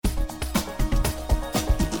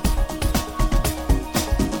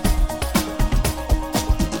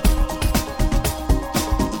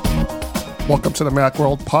Welcome to the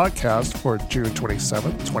Macworld podcast for June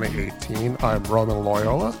 27th, 2018. I'm Roman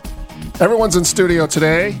Loyola. Everyone's in studio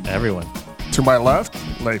today. Everyone. To my left,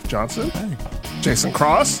 Leif Johnson. Hi. Jason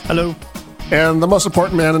Cross. Hello. And the most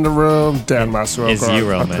important man in the room, Dan Masuoka, Is you,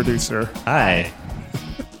 our Roman. producer. Hi.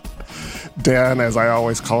 Dan, as I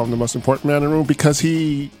always call him, the most important man in the room because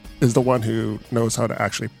he is the one who knows how to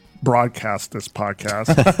actually broadcast this podcast.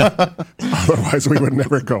 Otherwise, we would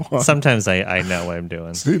never go on. Sometimes I know what I'm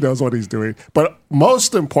doing. He knows what he's doing. But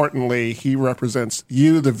most importantly, he represents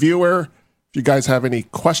you, the viewer. If you guys have any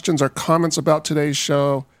questions or comments about today's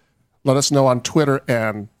show, let us know on Twitter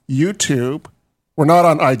and YouTube. We're not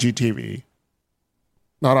on IGTV,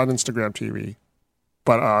 not on Instagram TV,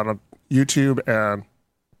 but on YouTube and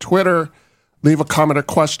Twitter. Leave a comment or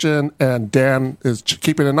question, and Dan is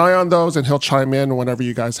keeping an eye on those, and he'll chime in whenever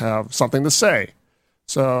you guys have something to say.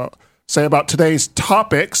 So, say about today's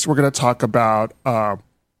topics, we're going to talk about, we're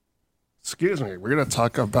going to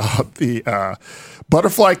talk about the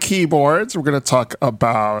butterfly keyboards. We're going to talk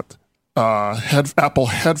about Apple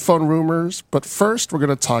headphone rumors. But first, we're going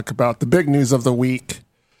to talk about the big news of the week,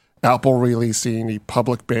 Apple releasing the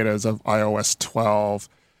public betas of iOS 12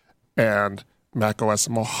 and macOS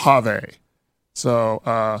Mojave. So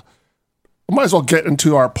I might as well get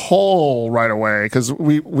into our poll right away because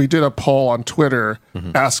we did a poll on Twitter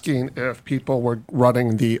asking if people were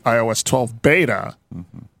running the iOS 12 beta.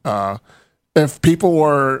 If people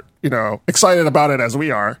were, excited about it as we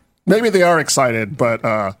are. Maybe they are excited,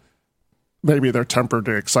 but maybe they're tempered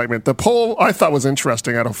to excitement. The poll I thought was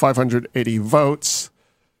interesting. Out of 580 votes,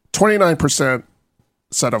 29%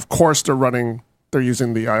 said, of course, they're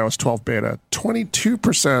using the iOS 12 beta.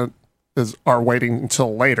 22% are waiting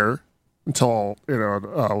until later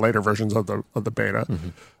versions of the beta.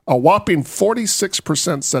 A whopping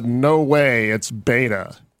 46% said no way, it's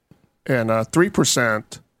beta, and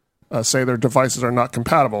 3% say their devices are not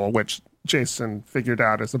compatible, which Jason figured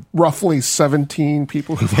out is roughly 17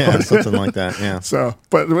 people who voted. Something like that. Yeah. So,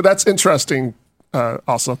 but that's interesting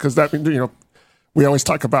also because that we always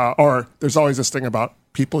talk about, or there's always this thing about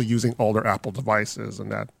people using older Apple devices,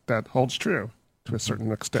 and that holds true to a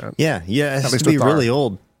certain extent. Yeah. It has to be really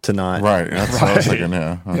old to not. Right. That's what I was thinking,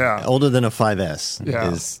 yeah. Yeah. Older than a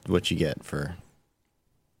 5S is what you get for.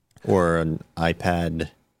 Or an iPad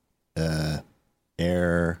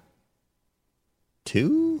Air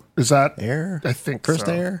 2? Is that Air? I think First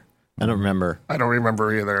so. Air? I don't remember. I don't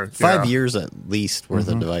remember either. 5 years at least worth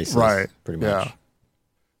of devices. Right. Pretty much. Yeah.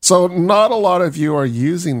 So not a lot of you are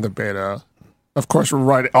using the beta. Of course,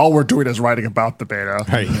 all we're doing is writing about the beta.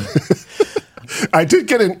 Right. I did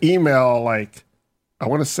get an email, I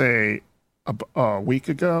want to say a week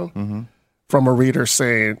ago, from a reader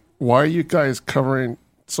saying, "Why are you guys talking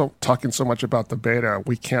so much about the beta?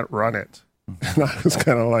 We can't run it." And I was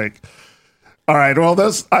kind of like, "All right, well,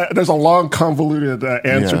 there's a long, convoluted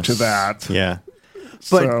answer to that." Yeah,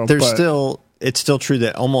 but it's still true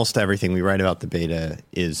that almost everything we write about the beta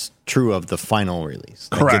is true of the final release.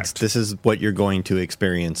 Correct. This is what you're going to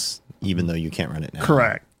experience, even though you can't run it now.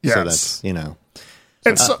 Correct. Yes. So that's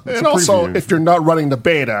And also, if you're not running the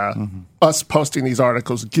beta, us posting these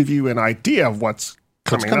articles give you an idea of what's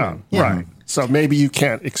coming up. Yeah. Right. So maybe you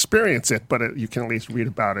can't experience it, but you can at least read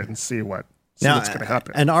about it and see what's going to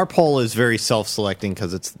happen. And our poll is very self-selecting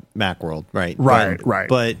because it's Macworld, right? Right.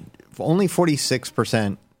 But only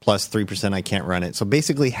 46% plus 3% I can't run it. So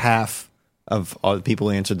basically half of all the people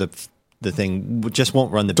who answered the thing just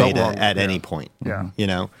won't run the beta at any point. Yeah.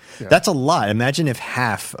 That's a lot. Imagine if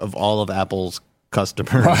half of all of Apple's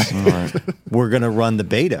customers were going to run the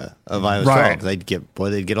beta of iOS 12.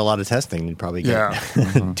 They'd get a lot of testing. They'd probably get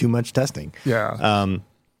too much testing. Yeah.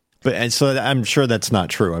 So I'm sure that's not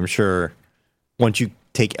true. I'm sure once you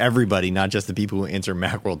take everybody, not just the people who answer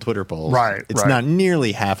Macworld Twitter polls, it's not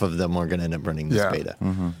nearly half of them are going to end up running this beta.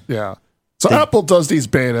 Yeah. So Apple does these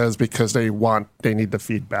betas because they need the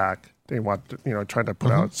feedback. They want trying to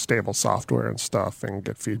put out stable software and stuff and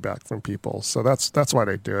get feedback from people. So that's why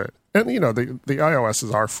they do it. And the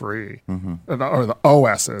iOSs are free, or the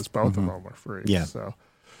OSs, both of them are free. Yeah. So.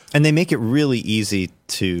 And they make it really easy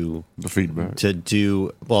to the feedback to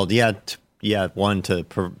do. Well, one to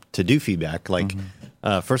do feedback.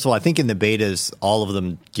 First of all, I think in the betas, all of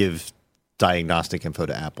them give diagnostic info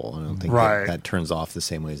to Apple. I don't think that turns off the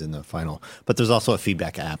same way as in the final. But there's also a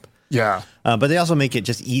feedback app. Yeah. But they also make it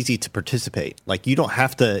just easy to participate. You don't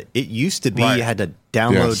have to. It used to be you had to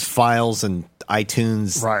download files and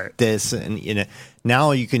iTunes this, and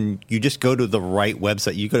now you just go to the right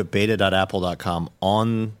website. You go to beta.apple.com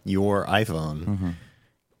on your iPhone,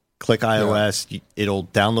 click iOS, it'll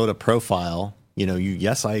download a profile.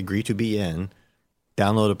 Yes, I agree to be in.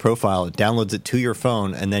 download a profile, it downloads it to your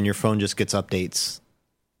phone, and then your phone just gets updates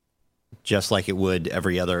just like it would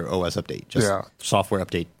every other OS update. Just software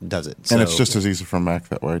update does it. And it's just as easy for Mac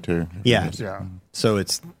that way, too. Yeah. So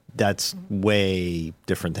that's way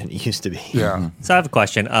different than it used to be. Yeah. So I have a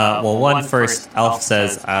question. One first, Elf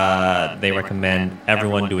says they recommend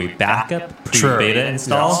everyone do a backup pre-beta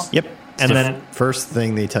install. Yes. Yep. And then first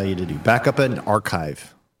thing they tell you to do, backup and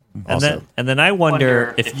archive. And then I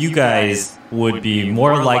wonder if you guys would be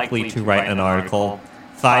more likely to write an article,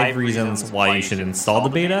 5 reasons why you should install the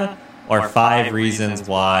beta, or 5 reasons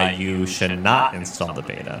why you should not install the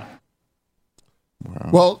beta.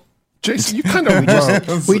 Well, Jason, you kind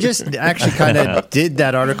of we just actually kind of did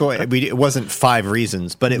that article. It wasn't 5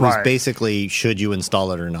 reasons, but it was basically should you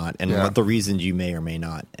install it or not, and what the reasons you may or may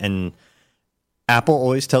not. And Apple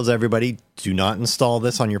always tells everybody, do not install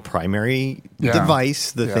this on your primary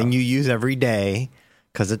device, the thing you use every day,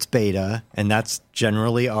 because it's beta, and that's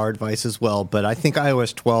generally our advice as well. But I think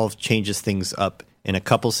iOS 12 changes things up in a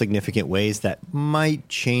couple significant ways that might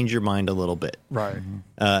change your mind a little bit. Right.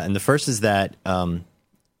 And the first is that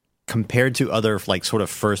compared to other like sort of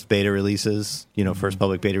first beta releases, first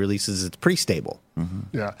public beta releases, it's pretty stable.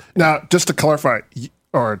 Yeah. Now, just to clarify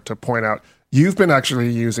or to point out, you've been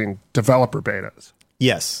actually using developer betas.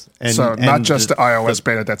 Yes. So not just the iOS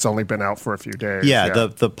beta that's only been out for a few days. Yeah,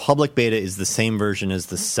 the public beta is the same version as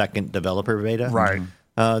the second developer beta. Right.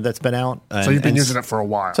 That's been out. So you've been using it for a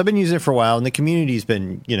while. So I've been using it for a while, and the community's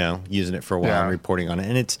been, using it for a while and reporting on it.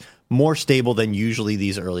 And it's more stable than usually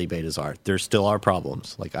these early betas are. There still are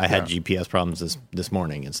problems. Like I had GPS problems this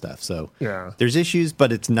morning and stuff. So there's issues,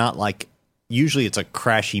 but it's not like usually it's a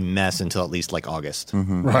crashy mess until at least like August.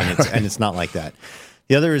 Right. And it's not like that.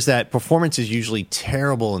 The other is that performance is usually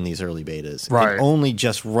terrible in these early betas. Right. And only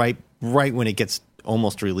just right when it gets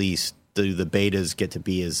almost released do the betas get to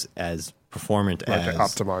be as performant as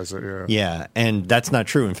optimize it. Yeah, and that's not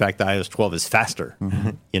true. In fact, the iOS 12 is faster.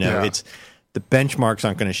 It's the benchmarks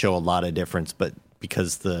aren't going to show a lot of difference, but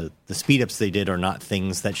because the speed ups they did are not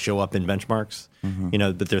things that show up in benchmarks,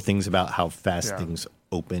 but they're things about how fast things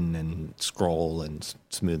open and scroll and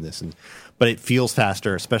smoothness, but it feels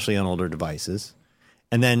faster, especially on older devices.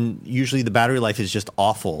 And then usually the battery life is just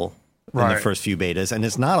awful in the first few betas, and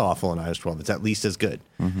it's not awful in iOS 12. It's at least as good.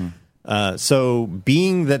 So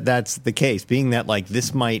being that that's the case, being that like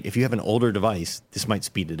this might, if you have an older device, this might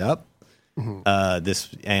speed it up. You're not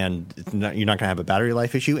going to have a battery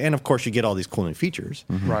life issue, and of course you get all these cool new features.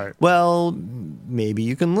 Right. Well, maybe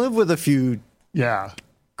you can live with a few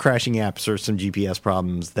crashing apps or some GPS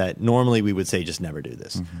problems that normally we would say just never do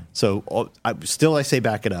this. So I say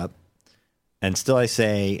back it up, and still I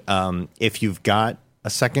say if you've got a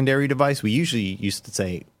secondary device, we usually used to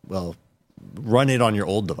say, well, run it on your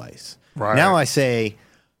old device. Right. Now I say,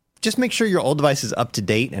 just make sure your old device is up to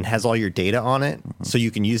date and has all your data on it, so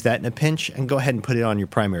you can use that in a pinch, and go ahead and put it on your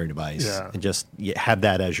primary device and just have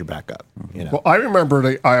that as your backup. Well, I remember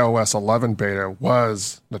the iOS 11 beta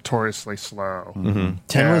was notoriously slow.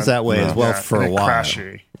 10 was that way as well for a while.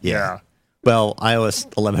 Crashy. Yeah. Well, iOS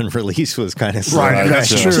 11 release was kind of slow. Right, that's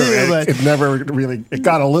true. It never really, it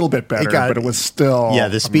got a little bit better, but it was still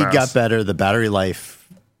the speed got better, the battery life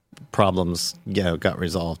problems got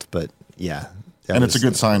resolved, but and it's a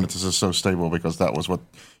good sign that this is so stable, because that was what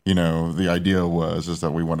the idea is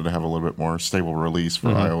that we wanted to have a little bit more stable release for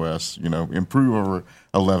iOS, improve over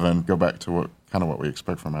 11, go back to what we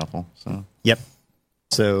expect from Apple.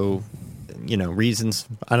 So reasons,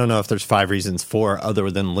 I don't know if there's 5 reasons other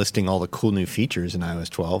than listing all the cool new features in iOS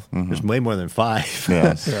 12. There's way more than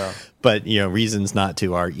 5. But reasons not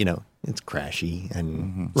to are it's crashy,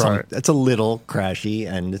 and it's a little crashy,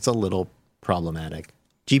 and it's a little problematic.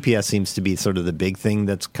 GPS seems to be sort of the big thing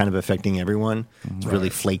that's kind of affecting everyone. It's really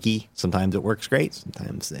flaky. Sometimes it works great.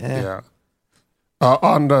 Sometimes,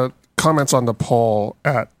 on the comments on the poll,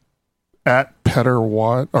 at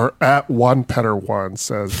Petter1 or at one Petter1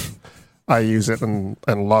 says, "I use it and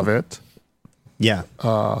love it." Yeah.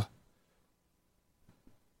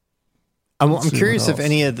 I'm curious if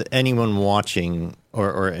anyone watching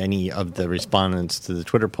or any of the respondents to the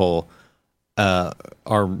Twitter poll are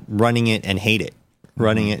running it and hate it.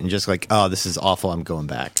 Running it and just like, oh, this is awful, I'm going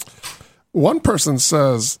back. One person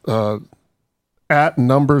says, at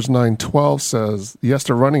numbers912 says, yes,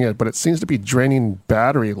 they're running it, but it seems to be draining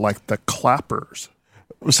battery like the clappers.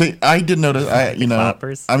 See, I did notice,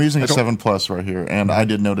 I'm using a 7 Plus right here, and I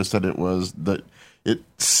did notice that it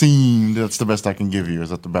seemed, that's the best I can give you, is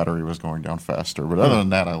that the battery was going down faster. But other than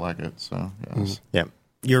that, I like it. So, yes. Yeah.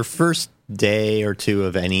 Your first day or two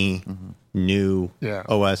of any new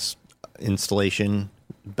OS installation,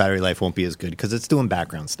 battery life won't be as good because it's doing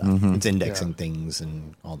background stuff. It's indexing things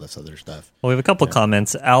and all this other stuff. Well, we have a couple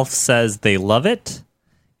comments. Alf says they love it,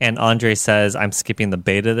 and Andre says I'm skipping the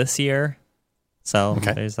beta this year. So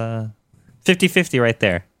there's a 50-50 right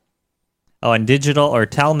there. Oh, and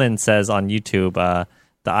Talman says on YouTube,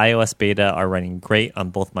 the iOS beta are running great on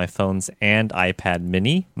both my phones and iPad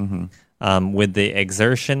mini. With the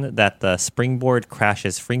exertion that the Springboard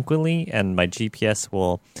crashes frequently and my GPS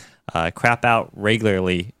will crap out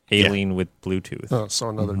regularly, ailing with Bluetooth. Oh, so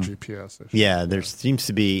another GPS issue. Yeah, there seems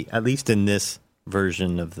to be, at least in this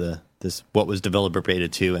version of this what was developer beta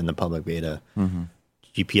 2 and the public beta,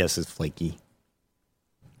 GPS is flaky.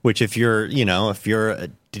 Which if you're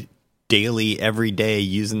daily, every day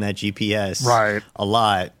using that GPS a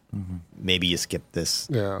lot, maybe you skip this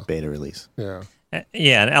beta release. Yeah.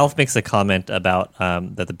 Yeah, and Alf makes a comment about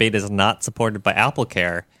that the beta is not supported by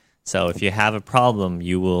AppleCare. So if you have a problem,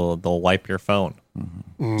 they'll wipe your phone.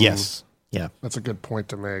 Yes. Yeah. That's a good point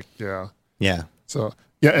to make. Yeah. Yeah. So,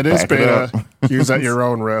 yeah, it is beta. Use at your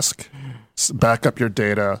own risk. Back up your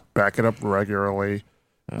data. Back it up regularly.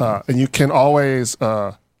 And you can always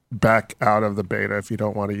back out of the beta if you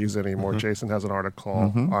don't want to use it anymore. Jason has an article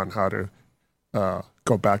on how to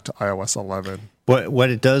go back to iOS 11. What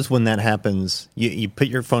it does when that happens, you put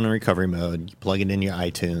your phone in recovery mode, you plug it in your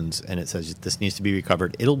iTunes, and it says this needs to be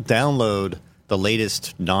recovered. It'll download the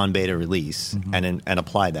latest non-beta release and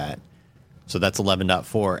apply that. So that's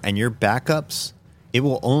 11.4. And your backups,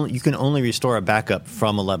 you can only restore a backup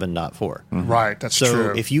from 11.4. Right, that's true. So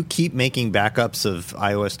if you keep making backups of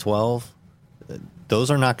iOS 12,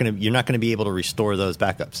 you're not going to be able to restore those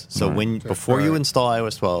backups. So before you install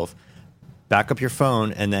iOS 12, back up your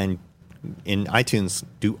phone and then in iTunes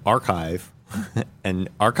do archive and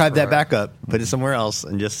archive that backup, put it somewhere else,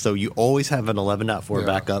 and just so you always have an 11.4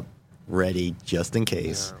 backup ready just in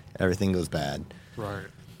case everything goes bad. Right.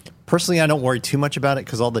 Personally, I don't worry too much about it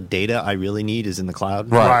because all the data I really need is in the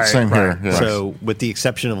cloud. Right. Same here. Yes. So with the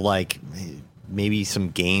exception of like maybe some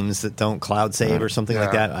games that don't cloud save or something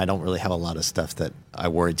like that, I don't really have a lot of stuff that I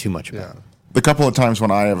worry too much about. The couple of times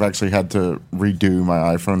when I have actually had to redo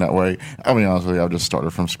my iPhone that way, I'll be honest with you, I've just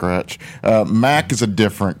started from scratch. Mac is a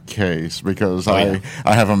different case because I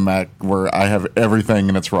have a Mac where I have everything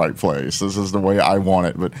in its right place. This is the way I want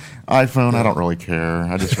it. But iPhone, I don't really care.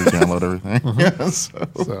 I just re-download everything.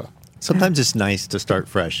 Sometimes it's nice to start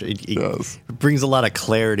fresh. It brings a lot of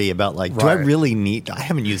clarity about like, do I really need? I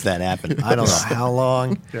haven't used that app in I don't know how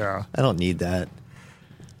long. I don't need that.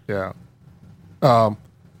 Yeah.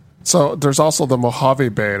 So there's also the Mojave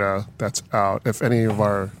beta that's out. If any of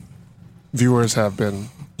our viewers have been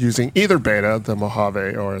using either beta, the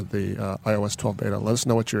Mojave or the iOS 12 beta, let us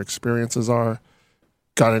know what your experiences are.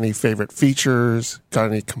 Got any favorite features?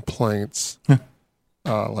 Got any complaints?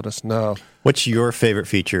 Let us know. What's your favorite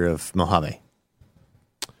feature of Mojave?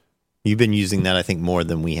 You've been using that, I think, more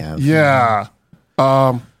than we have. Yeah.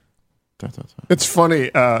 It's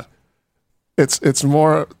funny. It's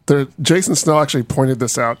more. Jason Snell actually pointed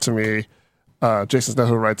this out to me. Jason Snell,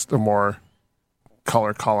 who writes the more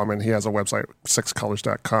color column, and he has a website,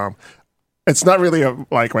 6colors.com. It's not really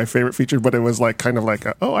like my favorite feature, but it was like kind of like,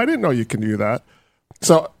 I didn't know you can do that.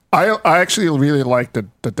 So I actually really like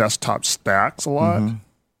the desktop stacks a lot.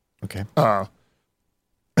 Okay. I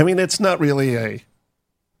mean, it's not really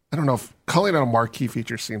I don't know if calling it a marquee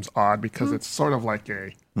feature seems odd because it's sort of like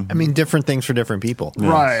I mean, different things for different people.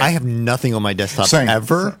 Right. I have nothing on my desktop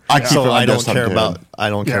ever, so I don't care about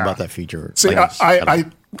that feature. See,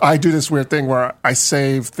 I do this weird thing where I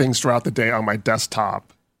save things throughout the day on my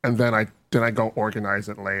desktop, and then I go organize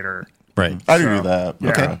it later. Right. I do that. Yeah.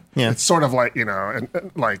 Okay. Yeah. It's sort of like,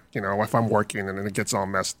 if I'm working and then it gets all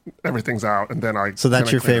messed, everything's out, and then I. So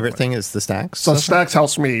that's your favorite thing is the stacks? So stacks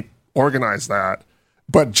helps me organize that.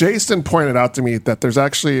 But Jason pointed out to me that there's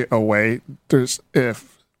actually a way.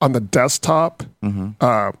 If on the desktop,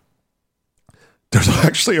 there's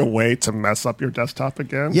actually a way to mess up your desktop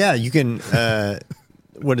again. Yeah, you can.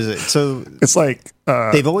 What is it? So it's like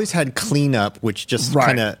they've always had cleanup, which just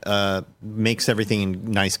kind of makes everything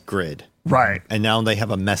in nice grid. Right. And now they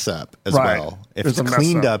have a mess up as well. If it's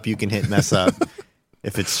cleaned up, you can hit mess up.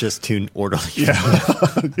 If it's just too orderly.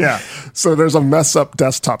 Yeah. So there's a mess up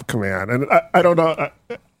desktop command. And I don't know.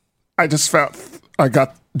 I just found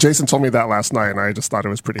Jason told me that last night, and I just thought it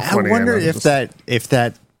was pretty funny. I wonder if that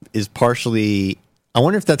is partially I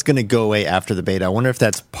wonder if that's going to go away after the beta. I wonder if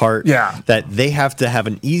that's part that they have to have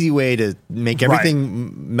an easy way to make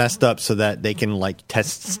everything messed up so that they can like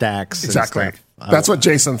test stacks. Exactly. And stuff. That's what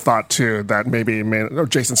Jason thought too. That or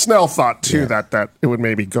Jason Snell thought too that it would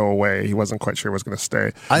maybe go away. He wasn't quite sure it was going to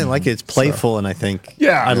stay. I like it. It's playful, and I think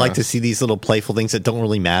I'd like to see these little playful things that don't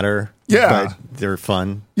really matter. Yeah, but they're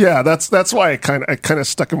fun. Yeah, that's why it kind of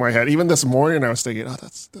stuck in my head. Even this morning, I was thinking,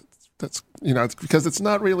 that's it's because it's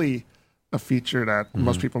not really a feature that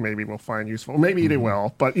most people maybe will find useful. Maybe they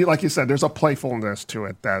will, but like you said, there's a playfulness to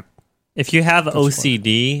it that. If you have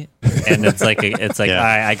OCD and it's like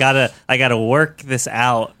I gotta work this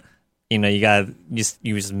out, you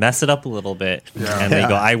just mess it up a little bit, and then you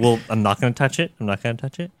go, I'm not gonna touch it, and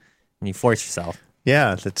you force yourself.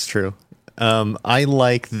 Yeah, that's true. I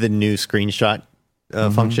like the new screenshot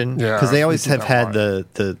function because they always have had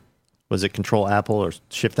the was it Control Apple or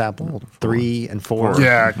Shift Apple 3 and 4?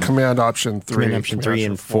 Yeah, Command Option 3. Command Option 3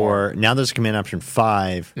 and 4. Now there's Command Option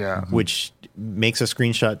 5, which makes a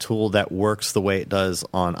screenshot tool that works the way it does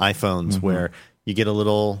on iPhones, where you get a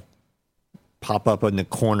little pop-up in the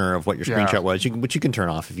corner of what your screenshot was, which you can turn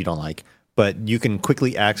off if you don't like. But you can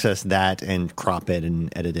quickly access that and crop it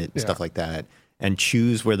and edit it and stuff like that, and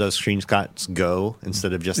choose where those screenshots go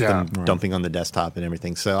instead of just them dumping on the desktop and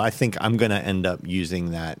everything. So I think I'm going to end up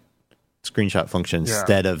using that screenshot function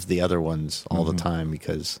instead of the other ones all the time,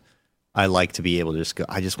 because I like to be able to just go,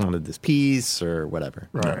 I just wanted this piece or whatever.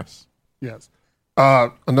 Right. Yes.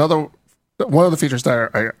 Another one of the features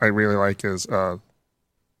that I really like is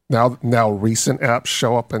now recent apps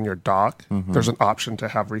show up in your dock. There's an option to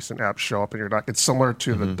have recent apps show up in your dock. It's similar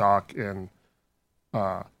to the dock in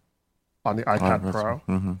on the iPad Pro.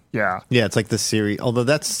 Yeah, it's like the Siri. Although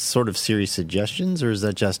that's sort of Siri suggestions, or is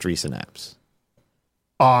that just recent apps?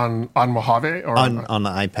 On Mojave or on the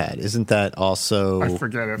iPad, isn't that also? I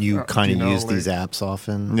forget if you kind of use these apps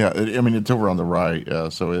often. Yeah, it's over on the right.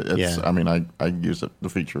 So it's. I mean, I use the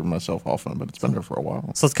feature myself often, but it's been there for a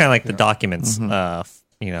while. So it's kind of like the documents,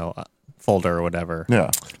 folder or whatever.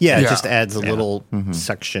 Yeah. It just adds a little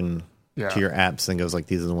section to your apps and goes like,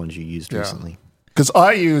 these are the ones you used recently. Because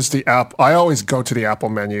I use the app. I always go to the Apple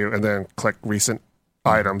menu and then click recent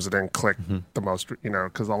items and then click the most.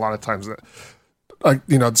 Because a lot of times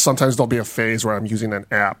sometimes there'll be a phase where I'm using an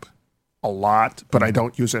app a lot, but I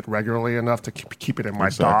don't use it regularly enough to keep it in my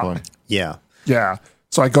dock. Yeah.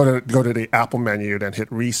 So I go to the Apple menu, then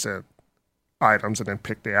hit recent items, and then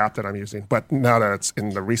pick the app that I'm using. But now that it's in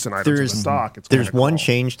the recent items in the dock, it's there's one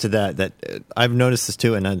change to that I've noticed this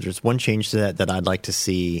too, and there's one change to that I'd like to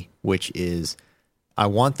see, which is I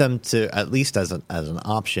want them to, at least as an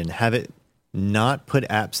option, have it not put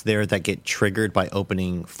apps there that get triggered by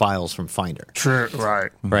opening files from Finder. True,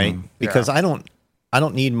 right. Because I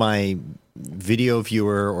don't need my video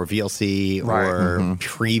viewer or VLC or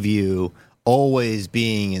preview always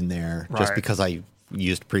being in there just because I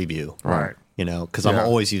used preview. Right. Because I'm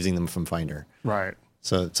always using them from Finder. Right.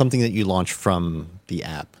 So it's something that you launch from the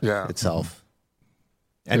app itself.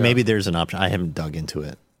 And maybe there's an option. I haven't dug into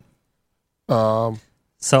it.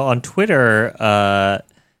 So on Twitter, I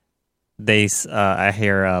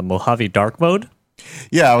hear Mojave dark mode.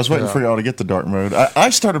 Yeah, I was waiting for y'all to get the dark mode.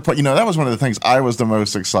 I started playing. That was one of the things I was the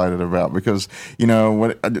most excited about because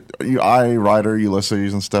when Ryder,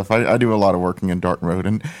 Ulysses, and stuff. I do a lot of working in dark mode,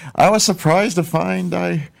 and I was surprised to find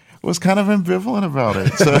I was kind of ambivalent about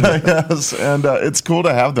it. So, yes, and it's cool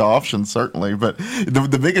to have the option, certainly. But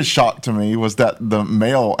the biggest shock to me was that the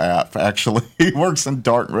Mail app actually works in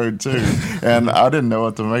dark mode too, and I didn't know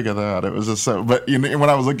what to make of that. It was just so. But when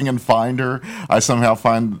I was looking in Finder, I somehow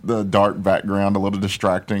find the dark background a little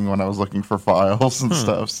distracting when I was looking for files and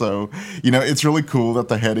stuff. So it's really cool that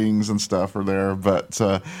the headings and stuff are there. But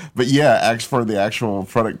yeah, for the actual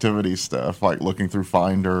productivity stuff, like looking through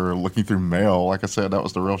Finder, looking through Mail, like I said, that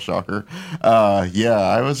was the real shocker.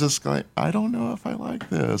 I was just like, I don't know if I like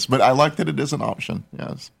this, but I like that it is an option.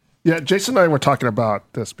 Yes. Yeah, Jason and I were talking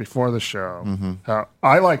about this before the show.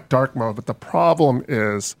 I like dark mode, but the problem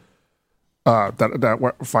is that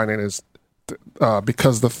what we're finding is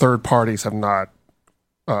because the third parties have not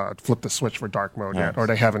flipped the switch for dark mode yet, or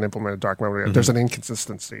they haven't implemented dark mode yet. There's an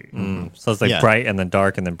inconsistency. So it's like bright and then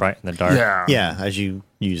dark and then bright and then dark. Yeah, as you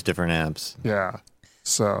use different apps. Yeah.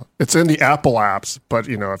 So it's in the Apple apps, but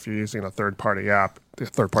if you're using a third-party app, the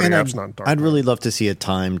third-party app's not dark. I'd really love to see a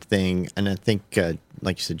timed thing, and I think,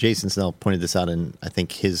 like you said, Jason Snell pointed this out, in I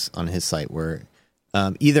think on his site, where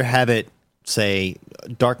either have it say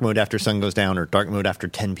dark mode after sun goes down or dark mode after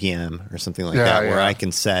 10 p.m. or something like that, where I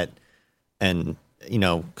can set and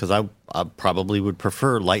because I probably would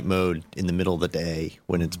prefer light mode in the middle of the day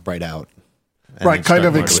when it's bright out. Right, kind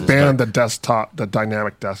of expand the desktop, the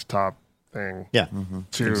dynamic desktop thing. Yeah,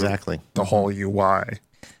 to exactly. the whole UI.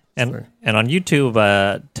 And on YouTube,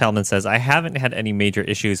 Talman says, I haven't had any major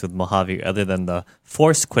issues with Mojave other than the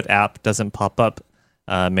Force Quit app doesn't pop up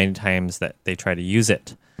many times that they try to use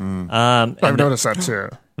it. I've noticed that too.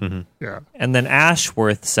 Yeah. And then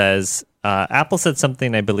Ashworth says, Apple said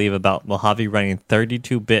something, I believe, about Mojave running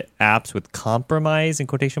 32-bit apps with compromise in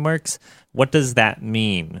quotation marks. What does that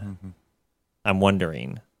mean? I'm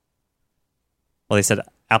wondering. Well, they said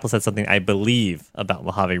Apple said something, I believe, about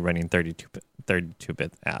Mojave running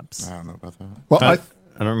 32-bit apps. I don't know about that. Well, I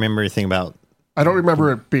don't remember anything about... I don't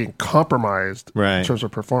remember it being compromised in terms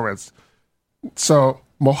of performance. So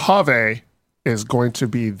Mojave is going to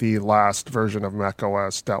be the last version of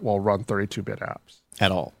macOS that will run 32-bit apps.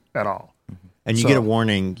 At all. And you get a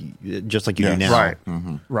warning, just like you do now. Right.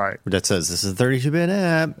 Right. That says, this is a 32-bit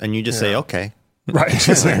app, and you just say, okay. Right.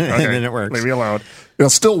 Just like, okay, and then it works. Leave me alone. It'll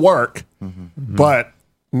still work, but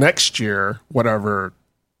next year, whatever,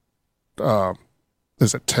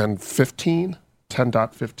 is it 10.15?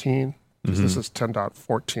 10.15? This is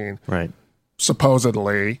 10.14. Right.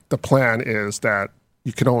 Supposedly, the plan is that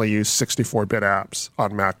you can only use 64-bit apps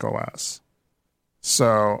on macOS.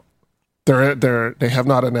 So they have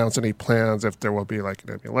not announced any plans if there will be like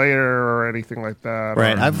an emulator or anything like that.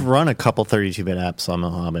 Right. I've run a couple 32-bit apps on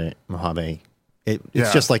Mojave.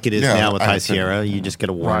 It's just like it is now with High Sierra. You just get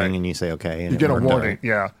a warning and you say, okay. And you get a warning,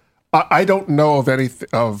 I don't know of anything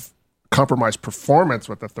of compromised performance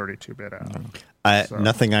with the 32-bit app.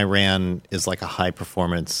 Nothing I ran is like a high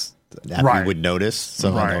performance app you would notice,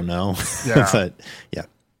 so I don't know. But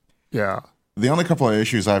yeah. The only couple of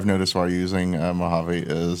issues I've noticed while using Mojave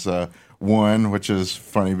is one, which is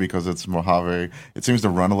funny because it's Mojave. It seems to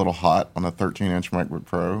run a little hot on a 13-inch MacBook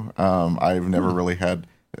Pro. I've never really had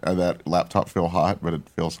that laptop feel hot, but it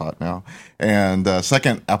feels hot now. And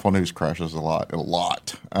second, Apple News crashes a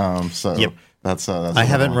lot. That's I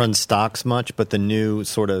haven't run stocks much, but the new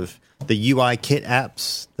sort of the UI kit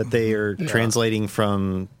apps that they are translating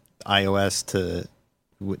from iOS to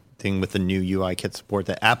thing with the new UI kit support,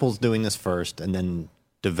 that Apple's doing this first, and then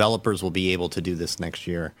developers will be able to do this next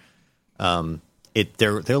year. They're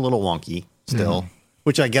a little wonky still,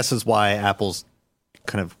 which I guess is why Apple's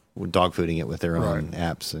kind of dogfooding it with their own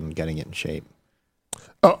apps and getting it in shape.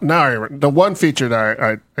 Oh, now I remember. The one feature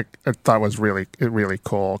that I thought was really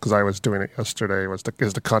cool because I was doing it yesterday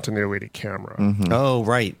is the continuity camera. Oh,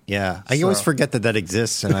 right, yeah. I always forget that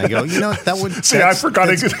exists, and I go, that would. I forgot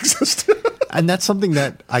it existed. And that's something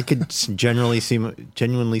that I could genuinely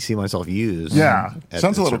see myself use. Yeah,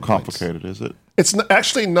 sounds a little complicated, is it? It's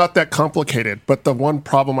actually not that complicated, but the one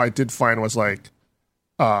problem I did find was like,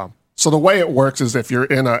 so the way it works is if you're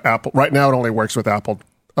in a Apple right now, it only works with Apple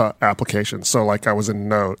applications. So like I was in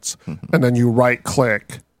Notes, and then you right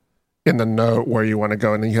click in the note where you want to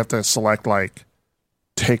go, and then you have to select like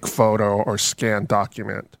take photo or scan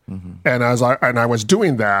document. And I was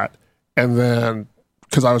doing that, and then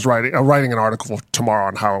because I'm writing an article tomorrow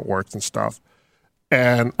on how it works and stuff,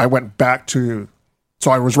 and I went back to,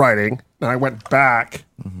 so I was writing, and I went back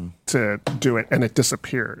to do it, and it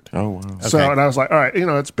disappeared. Oh wow! So and I was like, all right,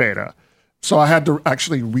 it's beta. So I had to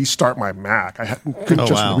actually restart my Mac. I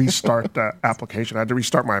couldn't restart the application. I had to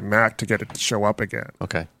restart my Mac to get it to show up again.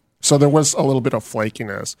 Okay. So there was a little bit of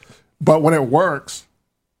flakiness. But when it works,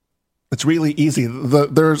 it's really easy.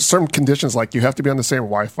 There's some conditions, like you have to be on the same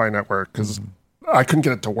Wi-Fi network because I couldn't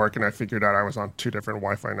get it to work, and I figured out I was on two different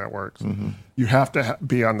Wi-Fi networks. You have to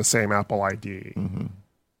be on the same Apple ID.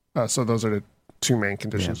 So those are the two main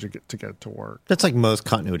conditions you get it to work. That's like most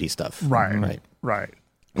continuity stuff. Right.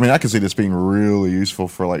 I mean, I can see this being really useful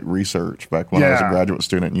for like research back when I was a graduate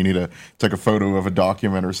student and you need to take a photo of a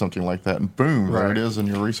document or something like that, and boom, there it is in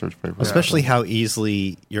your research paper. Especially how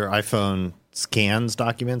easily your iPhone scans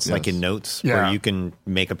documents, like in Notes, where you can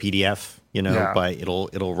make a PDF, but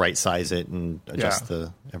it'll right size it and adjust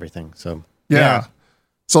everything. So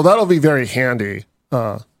so that'll be very handy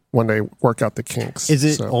when they work out the kinks. Is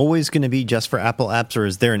it always going to be just for Apple apps, or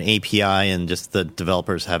is there an API and just the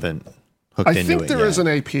developers haven't hooked into it yet? I think there is an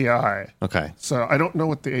API. Okay. So I don't know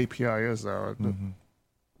what the API is though,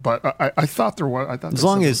 but I thought there was. I thought as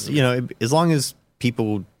long as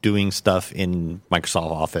people doing stuff in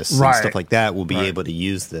Microsoft Office and stuff like that will be able to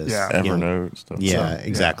use this. Yeah. Evernote stuff. Yeah,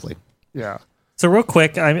 exactly. Yeah. So real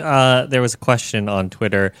quick, there was a question on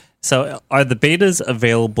Twitter. So are the betas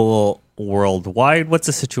available worldwide? What's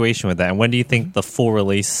the situation with that? And when do you think the full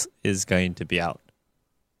release is going to be out?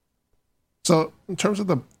 So in terms of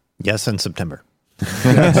the... Yes, in September.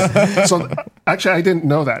 Yes. So actually, I didn't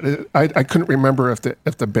know that. I couldn't remember if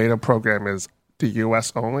the beta program is the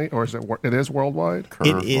U.S. only, or is it is worldwide?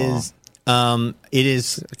 It is. It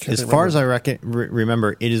is, as far as I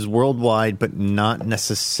remember, it is worldwide, but not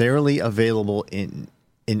necessarily available in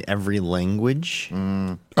every language.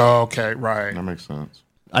 Oh, okay, right. That makes sense.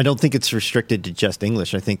 I don't think it's restricted to just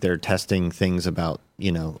English. I think they're testing things about,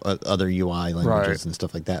 other UI languages and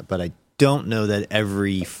stuff like that. But I don't know that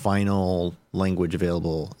every final language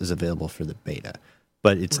is available for the beta.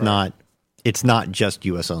 But it's not just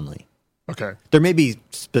US only. Okay. There may be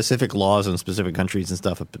specific laws in specific countries and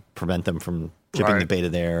stuff that prevent them from shipping the beta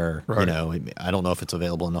there. Right. I don't know if it's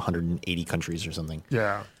available in 180 countries or something.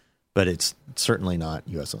 Yeah. But it's certainly not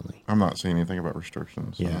US only. I'm not seeing anything about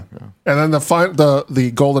restrictions. So, yeah. And then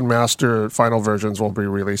the Golden Master final versions will be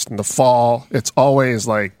released in the fall. It's always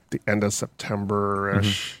like the end of September-ish.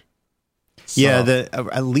 Mm-hmm. So, yeah,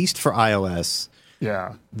 at least for iOS.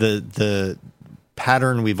 Yeah. The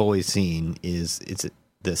pattern we've always seen is it's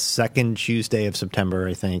the second Tuesday of September,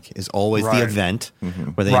 I think, is always the event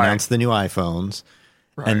where they announce the new iPhones.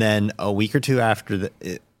 Right. And then a week or two after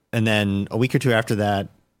that,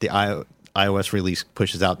 the iOS release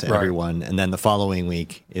pushes out to everyone, and then the following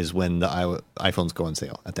week is when the iPhones go on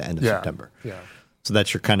sale at the end of September. Yeah. So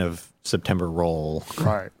that's your kind of September roll.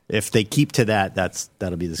 Right. If they keep to that,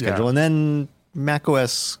 that'll be the schedule. And then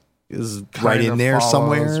macOS is kind right in there follows,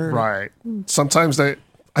 somewhere. Right. Sometimes I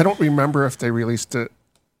don't remember if they released it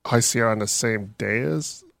High Sierra on the same day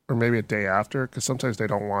or maybe a day after, because sometimes they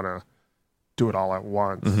don't want to do it all at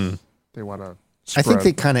once. Mm-hmm. They want to spread. I think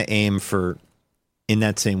they kind of aim for in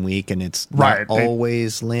that same week, and it's not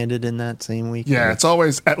always landed in that same week. Yeah, it's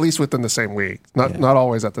always at least within the same week, not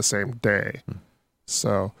always at the same day. Mm-hmm.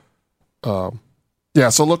 So,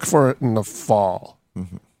 so look for it in the fall.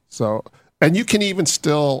 Mm-hmm. So, and you can even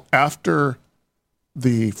still, after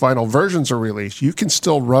the final versions are released, you can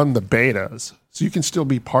still run the betas. So you can still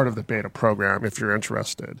be part of the beta program if you're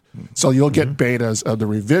interested. Mm-hmm. So you'll get betas of the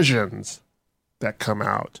revisions that come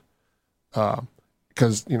out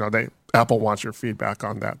because Apple wants your feedback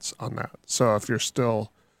on that. So if you're still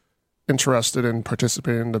interested in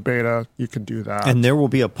participating in the beta, you can do that. And there will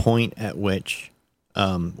be a point at which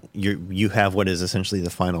you have what is essentially the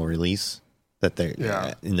final release that they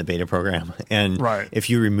in the beta program. And if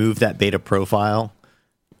you remove that beta profile,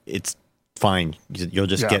 it's fine. You'll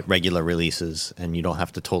just get regular releases, and you don't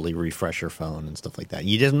have to totally refresh your phone and stuff like that.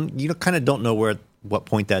 You kind of don't know what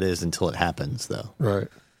point that is until it happens, though. Right.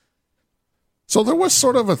 So there was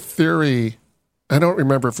sort of a theory, I don't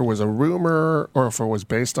remember if it was a rumor or if it was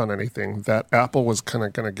based on anything, that Apple was kind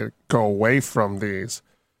of going to go away from these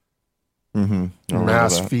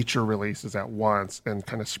mass feature releases at once and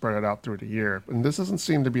kind of spread it out through the year. And this doesn't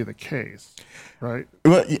seem to be the case, right?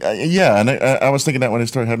 Well, yeah, and I was thinking that when it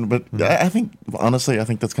started happening, but I think, honestly,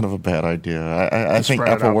 that's kind of a bad idea. I think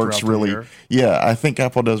Apple works really, I think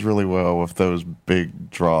Apple does really well with those big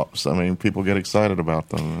drops. I mean, people get excited about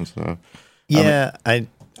them. And so, I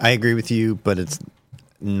agree with you, but it's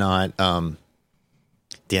not,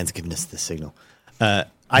 Dan's giving us the signal.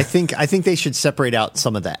 I think they should separate out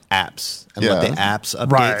some of the apps and let the apps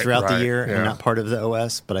update throughout the year and not part of the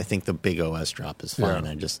OS. But I think the big OS drop is fine.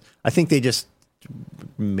 Yeah. I think they just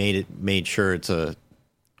made sure it's a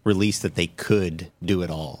release that they could do it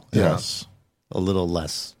all. Yes, a little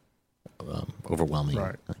less overwhelming.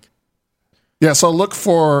 Right. Yeah. So look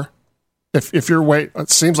for if you're it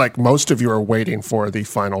seems like most of you are waiting for the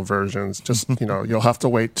final versions. Just you'll have to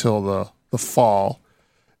wait till the fall.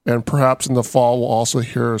 And perhaps in the fall, we'll also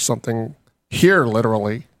hear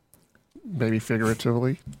literally, maybe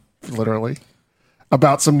figuratively, literally,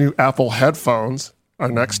 about some new Apple headphones, our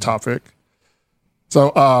next topic.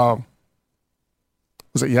 So,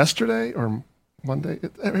 was it yesterday or Monday?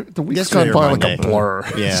 The week's gone by like a blur.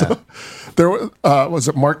 Yeah. So, was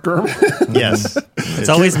it Mark Gurman? Yes. It's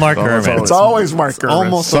always Mark Gurman. It's always Mark Gurman.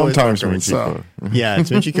 Almost sometimes Michiko. Yeah, it's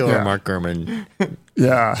Michiko or Mark Gurman.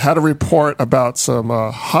 Yeah, had a report about some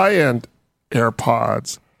high-end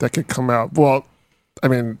AirPods that could come out. Well, I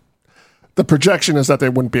mean, the projection is that they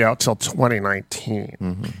wouldn't be out till 2019.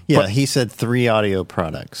 Mm-hmm. Yeah, he said 3 audio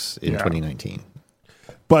products in 2019.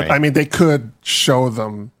 But, I mean, they could show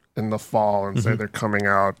them in the fall and say they're coming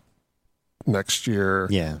out next year.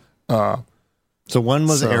 Yeah. So one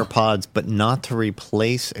was AirPods, but not to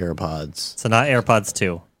replace AirPods. So not AirPods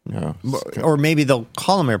 2. Yeah. Or maybe they'll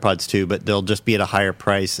call them AirPods 2, but they'll just be at a higher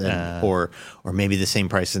price, or maybe the same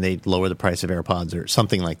price and they lower the price of AirPods or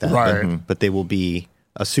something like that. Right. But they will be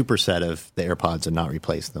a superset of the AirPods and not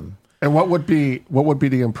replace them. And what would be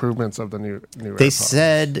the improvements of the new AirPods? They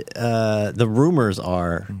said the rumors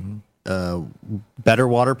are better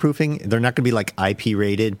waterproofing. They're not going to be like IP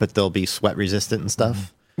rated, but they'll be sweat resistant and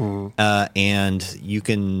stuff. and you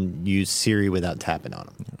can use Siri without tapping on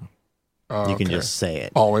them. You can just say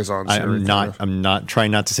it. Always on Siri. I'm not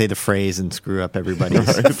trying not to say the phrase and screw up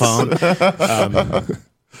everybody's phone.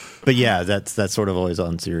 But yeah, that's sort of always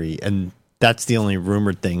on Siri, and that's the only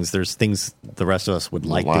rumored things. There's things the rest of us would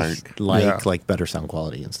like better sound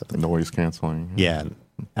quality and stuff. Noise canceling. Yeah,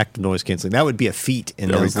 active noise canceling. That would be a feat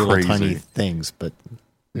in those little tiny things, but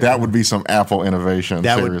that would be some Apple innovation.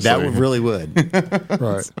 That really would.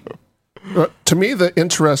 Right. To me, the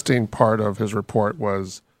interesting part of his report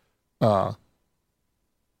was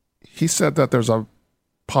he said that there's a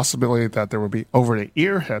possibility that there would be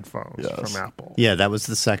over-the-ear headphones from Apple. Yeah, that was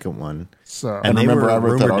the second one. So, and remember, I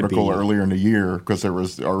read that article earlier in the year because there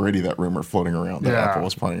was already that rumor floating around that Apple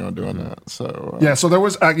was planning on doing that. So so there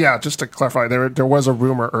was just to clarify, there was a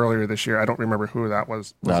rumor earlier this year. I don't remember who that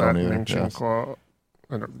was. Was that Ming-Chi Kuo?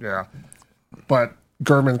 Yeah, but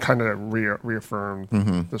Gurman kind of reaffirmed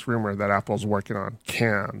this rumor that Apple's working on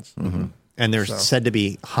cans, and they're said to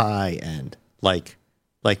be high end, like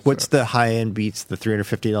what's the high end Beats, the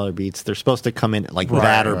 $350 Beats? They're supposed to come in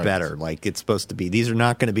that or better. Like it's supposed to be. These are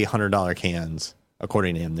not going to be $100 cans,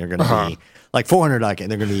 according to him. They're going to be like $400 cans.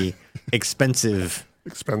 They're going to be expensive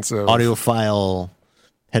audiophile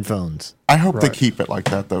headphones. I hope they keep it like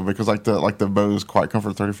that though, because like the Bose Quiet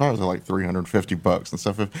Comfort 35s are like $350 and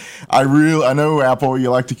stuff. I know Apple, you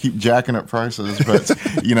like to keep jacking up prices, but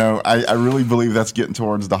I really believe that's getting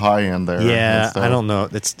towards the high end there. Yeah, I don't know.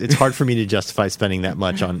 It's hard for me to justify spending that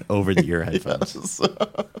much on over the ear headphones.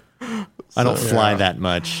 I don't fly that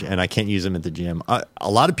much, and I can't use them at the gym. A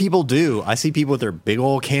lot of people do. I see people with their big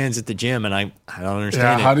old cans at the gym, and I don't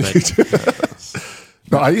understand it. How do you do that?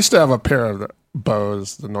 No, I used to have a pair of the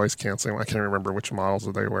Bose, the noise canceling. I can't remember which models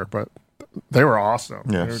they were, but they were awesome.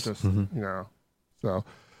 Yes. They were just,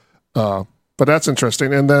 so. But that's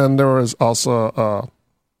interesting. And then there was also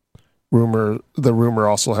rumor. The rumor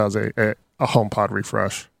also has a HomePod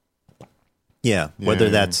refresh. Yeah, whether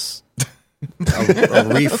that's a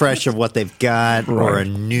refresh of what they've got or a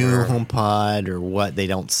new HomePod or what, they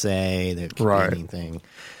don't say. They could be anything.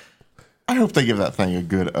 I hope they give that thing a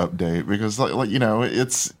good update because,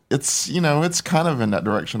 it's kind of in that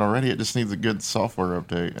direction already. It just needs a good software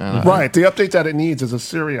update. And the update that it needs is a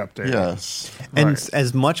Siri update. Yes, and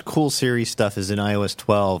as much cool Siri stuff as in iOS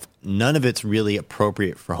 12, none of it's really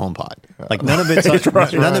appropriate for HomePod. Like none of it's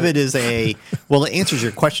none of it is it answers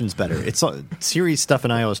your questions better. It's Siri stuff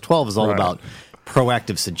in iOS 12 is all about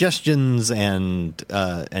proactive suggestions and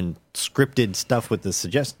scripted stuff with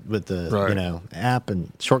the app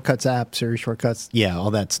and shortcuts app, Siri shortcuts,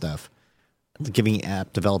 all that stuff. Giving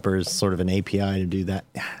app developers sort of an API to do that.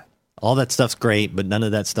 All that stuff's great, but none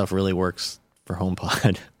of that stuff really works for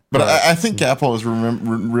HomePod. But I think Apple is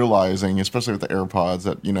realizing, especially with the AirPods,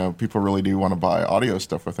 that people really do want to buy audio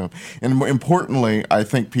stuff with them. And more importantly, I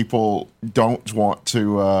think people don't want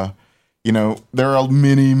to. There are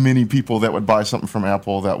many, many people that would buy something from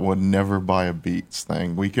Apple that would never buy a Beats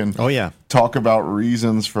thing. We can talk about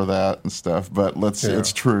reasons for that and stuff, but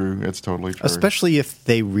it's true. It's totally true. Especially if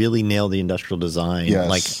they really nail the industrial design. Yes.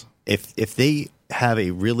 Like if they have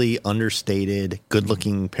a really understated,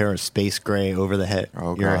 good-looking pair of space gray over the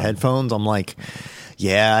your headphones, I'm like,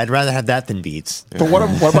 I'd rather have that than Beats. But what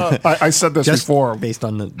about? I said this before. Based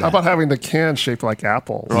on how about having the can shaped like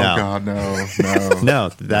Apple? Oh God, no. No.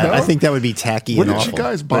 I think that would be tacky and awful. Would you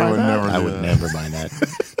guys buy that? I would never buy that.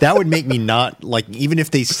 That would make me not like. Even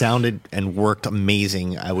if they sounded and worked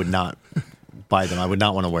amazing, I would not buy them. I would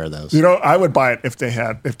not want to wear those. I would buy it if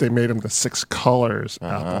they made them the 6 colors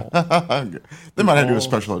Apple. They might have to do a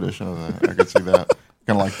special edition of that. I could see that.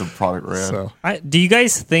 Kind of like the product red. So. Do you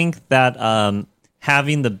guys think that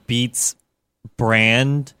having the Beats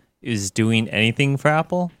brand is doing anything for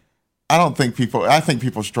Apple? I think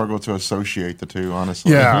people struggle to associate the two,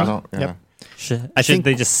 honestly. Yeah. I think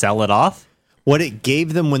they just sell it off. What it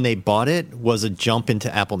gave them when they bought it was a jump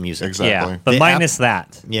into Apple Music. Exactly. Yeah, but minus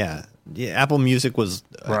that. Yeah. Apple Music was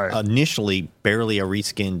initially barely a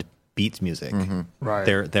reskinned Beats Music,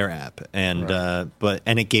 their app, and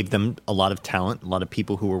it gave them a lot of talent, a lot of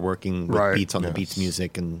people who were working with Beats on the Beats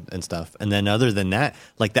Music and stuff. And then other than that,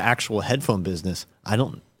 like the actual headphone business, I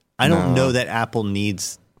don't know that Apple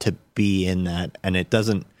needs to be in that, and it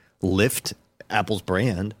doesn't lift Apple's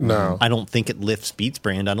brand. No, I don't think it lifts Beats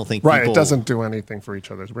brand. I don't think it doesn't do anything for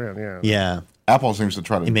each other's brand. Yeah. Apple seems to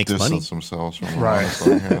try to distance themselves from it.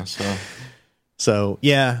 Honestly. So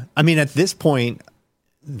I mean, at this point,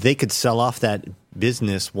 they could sell off that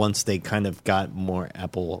business once they kind of got more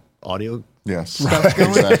Apple audio Yes, stuff going.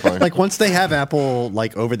 Exactly. Like once they have Apple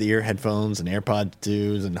like over-the-ear headphones and AirPods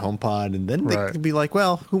 2s and HomePod, and then they could be like,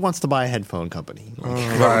 well, who wants to buy a headphone company?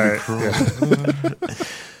 Like, Yeah.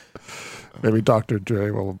 Maybe Dr. Dre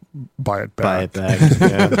will buy it back. Buy it back.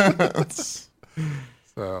 Yeah.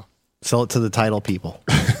 So. Sell it to the Tidal people.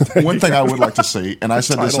 One thing I would like to see, and I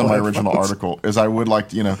said this in my original article, is I would like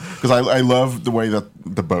to, because I love the way that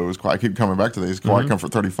the Bose, I keep coming back to these, Quiet Comfort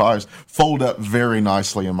 35s, fold up very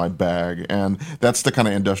nicely in my bag. And that's the kind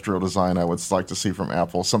of industrial design I would like to see from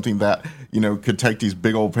Apple. Something that, could take these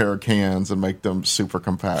big old pair of cans and make them super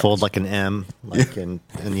compact. Fold like an M. And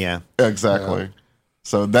yeah. Exactly. Yeah.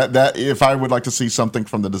 So that if I would like to see something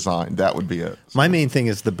from the design, that would be it. So. My main thing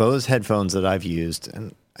is the Bose headphones that I've used,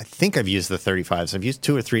 and I think I've used the 35s. I've used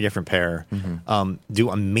 2 or 3 different pair. Do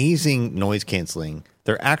amazing noise canceling.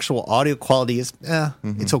 Their actual audio quality is,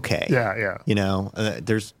 it's okay. Yeah.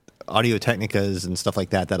 There's Audio Technicas and stuff like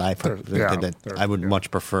that I would much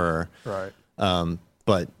prefer. Right.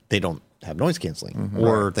 But they don't have noise canceling,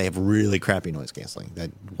 or they have really crappy noise canceling.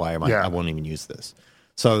 I won't even use this.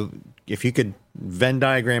 So if you could Venn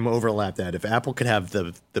diagram overlap that, if Apple could have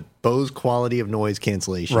the Bose quality of noise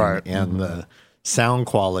cancellation and the sound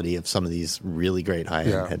quality of some of these really great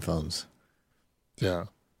high-end headphones. Yeah.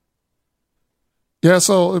 Yeah,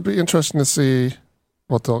 so it'd be interesting to see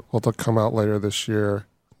what they'll come out later this year.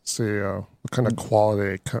 See what kind of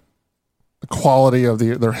the quality of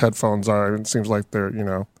their headphones are. It seems like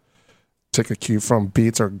they're, take a cue from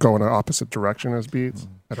Beats or go in an opposite direction as Beats.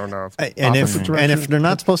 I don't know. If they're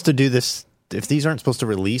not supposed to do this, if these aren't supposed to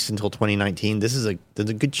release until 2019, there's a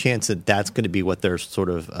good chance that that's going to be what their sort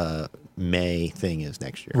of May thing is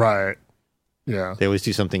next year. Right. Yeah. They always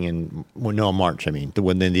do something in March. I mean,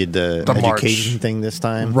 when they did the education thing this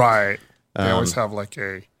time. Right. They always have like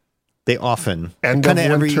They often end of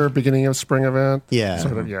winter, beginning of spring event. Yeah.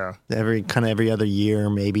 Sort of, yeah. Every other year,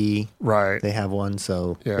 maybe. Right. They have one.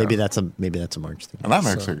 So maybe that's a March thing. And I'm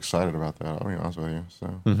actually excited about that. I'll be honest with you.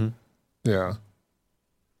 So. Yeah.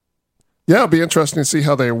 Yeah, it'll be interesting to see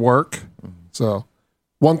how they work. So,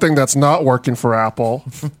 one thing that's not working for Apple.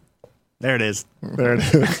 There it is.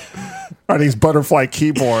 Are these butterfly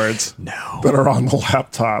keyboards that are on the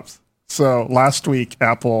laptops. So, last week,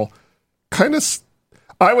 Apple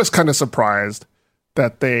I was kind of surprised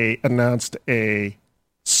that they announced a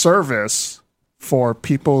service for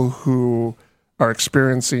people who are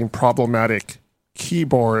experiencing problematic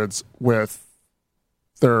keyboards with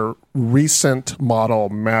their recent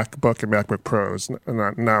model MacBook and MacBook Pros.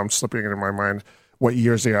 And now I'm slipping into my mind what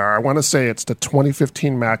years they are. I want to say it's the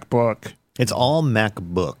 2015 MacBook. It's all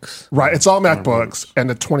MacBooks. Right, it's all MacBooks. And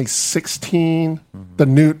the 2016, the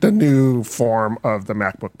new form of the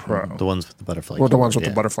MacBook Pro. The ones with the butterfly keyboard. The ones with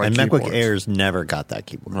the butterfly and keyboards. MacBook Airs never got that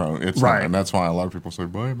keyboard. No, it's not, and that's why a lot of people say,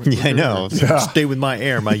 buy a MacBook Air. I know. Stay with my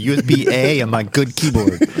Air, my USB-A, and my good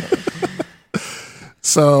keyboard.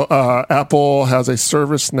 So Apple has a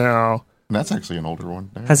service now. And that's actually an older one.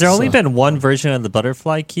 Has there only been one version of the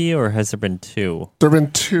butterfly key, or has there been 2? There have been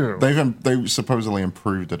 2. They supposedly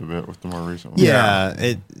improved it a bit with the more recent one.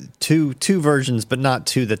 Yeah, two versions, but not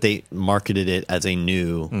 2 that they marketed it as a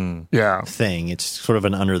new thing. It's sort of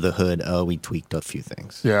an under the hood. Oh, we tweaked a few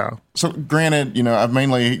things. Yeah. So granted, I've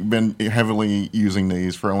mainly been heavily using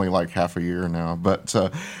these for only like half a year now, but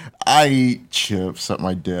I eat chips at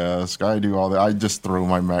my desk. I do all that. I just throw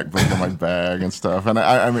my MacBook in my bag and stuff. And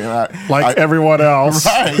like everyone else.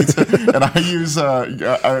 Right. And I use a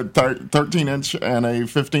 13-inch and a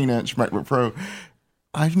 15-inch MacBook Pro.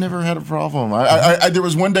 I've never had a problem. There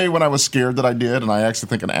was one day when I was scared that I did, and I actually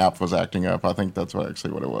think an app was acting up. I think that's what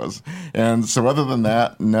it was. And so other than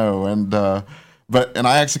that, no. And and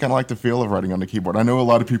I actually kind of like the feel of writing on the keyboard. I know a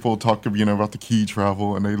lot of people talk about the key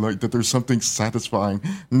travel, and they like that there's something satisfying.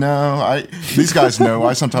 No, these guys know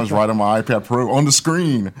I sometimes write on my iPad Pro on the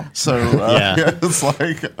screen. So it's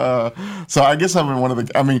like, so I guess I'm one of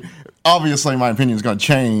the. I mean, obviously my opinion is going to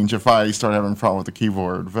change if I start having a problem with the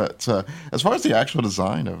keyboard. But as far as the actual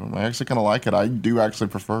design of them, I actually kind of like it. I do actually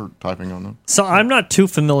prefer typing on them. So I'm not too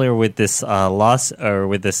familiar with this loss or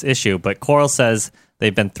with this issue, but Coral says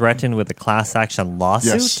they've been threatened with a class action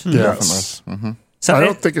lawsuit. Yes. Mm-hmm. So I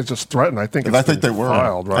don't think it's just threatened. I think they were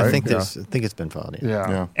filed, right? I think it's been filed.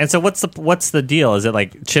 Yeah. And so what's the deal? Is it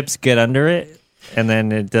like chips get under it and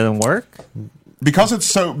then it doesn't work? because it's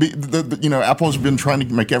so, Apple's been trying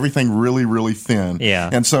to make everything really, really thin. Yeah.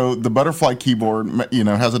 And so the butterfly keyboard,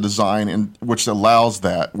 has a design which allows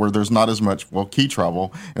that, where there's not as much, key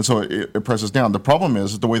travel. And so it presses down. The problem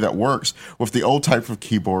is the way that works with the old type of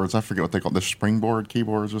keyboards, I forget what they call it, the springboard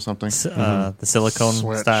keyboards or something. The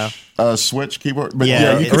silicone style. Switch keyboard. But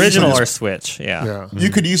original or switch. Yeah. You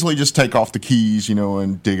could easily just take off the keys,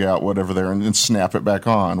 and dig out whatever there and snap it back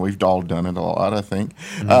on. We've all done it a lot, I think.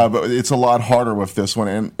 But it's a lot harder with this one.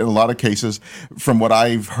 And in a lot of cases, from what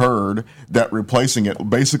I've heard, that replacing it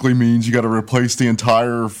basically means you got to replace the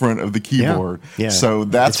entire front of the keyboard. Yeah. So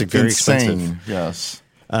that's very insane. Expensive. Yes.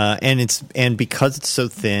 And because it's so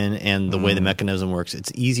thin and the way the mechanism works,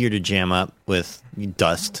 it's easier to jam up with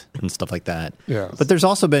dust and stuff like that. Yes. But there's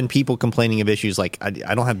also been people complaining of issues like I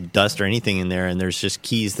don't have dust or anything in there, and there's just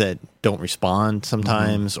keys that don't respond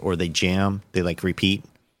sometimes, or they jam, they repeat,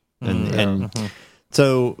 and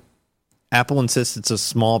so Apple insists it's a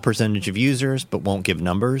small percentage of users, but won't give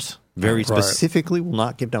numbers. Very specifically, will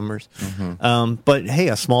not give numbers. But hey,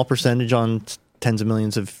 a small percentage on tens of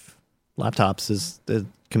millions of laptops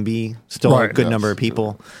can be still a good number of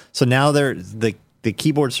people. So now the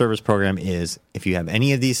keyboard service program is, if you have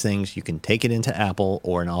any of these things, you can take it into Apple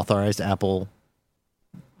or an authorized Apple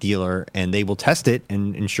dealer, and they will test it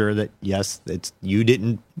and ensure that yes, you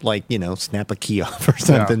didn't snap a key off or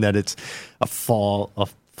something, that it's a flaw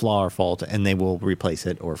or fault, and they will replace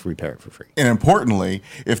it or repair it for free. And importantly,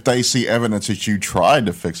 if they see evidence that you tried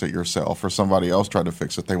to fix it yourself or somebody else tried to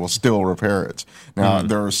fix it, they will still repair it. Now,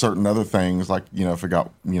 there are certain other things like, if it got,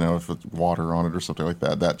 if it's water on it or something like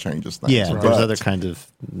that, that changes things. Yeah, there's other kinds of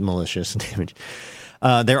malicious damage.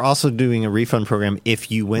 They're also doing a refund program if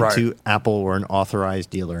you went to Apple or an authorized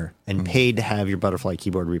dealer and paid to have your Butterfly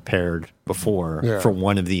keyboard repaired before for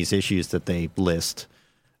one of these issues that they list.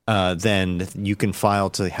 Then you can file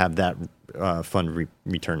to have that fund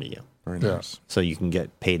returned to you. Very nice. So you can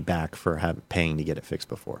get paid back for paying to get it fixed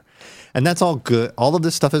before. And that's all good. All of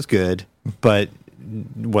this stuff is good, but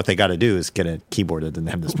what they got to do is get a keyboard that doesn't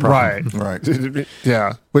have this problem. Right.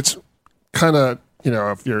 Yeah. Which kind of,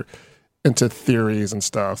 if you're into theories and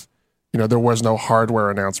stuff, there was no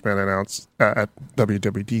hardware announcement announced at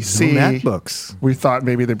WWDC. No MacBooks. We thought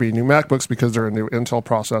maybe there'd be new MacBooks because there are new Intel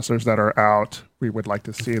processors that are out. We would like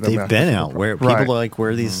to see them. They've been out. Where people are like, where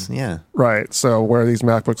are these? Yeah. Right. So where are these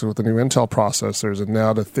MacBooks with the new Intel processors? And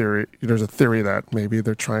now there's a theory that maybe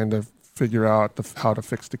they're trying to figure out how to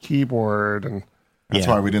fix the keyboard. And that's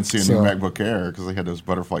why we didn't see a new MacBook Air, because they had those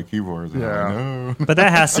butterfly keyboards. Yeah. But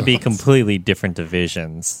that has to be completely different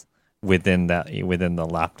divisions within the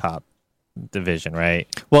laptop division, right?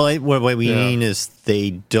 Well, what we mean is they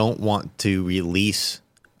don't want to release,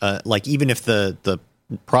 even if the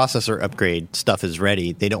processor upgrade stuff is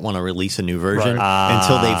ready, they don't want to release a new version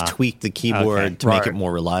until they've tweaked the keyboard to make it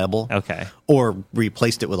more reliable. Okay. Or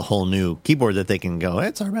replaced it with a whole new keyboard that they can go,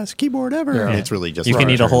 it's our best keyboard ever. Yeah. And it's really just... You can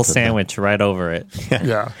eat a whole sandwich right over it.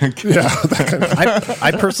 Yeah.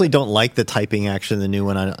 I personally don't like the typing action, the new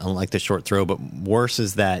one. I don't like the short throw, but worse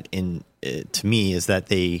is that to me is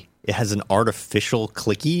that it has an artificial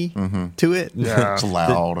clicky to it. Yeah. It's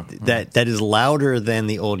loud. That is louder than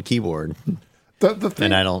the old keyboard. The thing,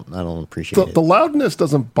 and I don't appreciate it. The loudness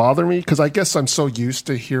doesn't bother me because I guess I'm so used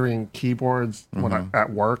to hearing keyboards when I'm at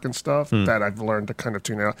work and stuff that I've learned to kind of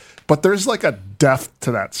tune out. But there's like a depth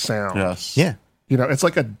to that sound. Yes. Yeah. It's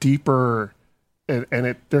like a deeper,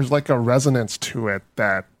 and there's like a resonance to it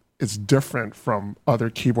that is different from other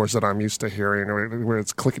keyboards that I'm used to hearing, where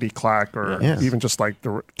it's clickety clack, or even just like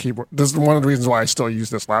the keyboard. This is one of the reasons why I still use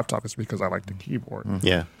this laptop, is because I like the keyboard.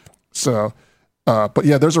 Yeah. So. But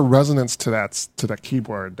yeah, there's a resonance to that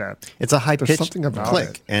keyboard. That it's a high pitch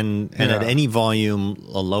click, it. and at any volume,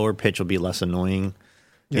 a lower pitch will be less annoying.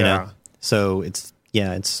 You know? So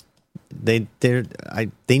they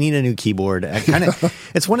need a new keyboard.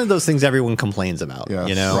 It's one of those things everyone complains about.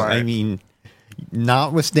 Yes. I mean,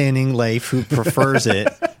 notwithstanding Leif, who prefers it,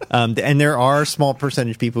 and there are a small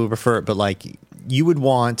percentage of people who prefer it, but you would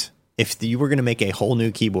want. If you were going to make a whole new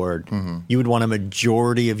keyboard, you would want a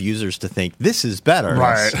majority of users to think this is better.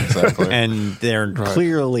 Right. Exactly. And they're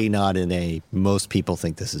clearly not most people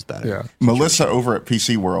think this is better. Yeah. Melissa over at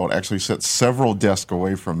PC World actually sits several desks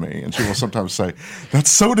away from me, and she will sometimes say, "That's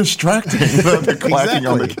so distracting." The clacking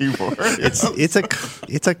on the keyboard. It's a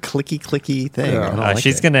clicky thing. Yeah.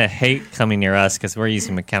 She's going to hate coming near us because we're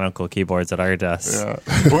using mechanical keyboards at our desks.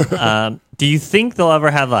 Yeah. Do you think they'll ever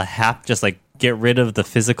have a just get rid of the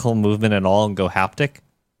physical movement at all and go haptic?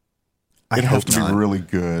 It'd have to be really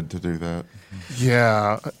good to do that.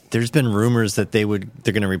 Yeah. There's been rumors that they're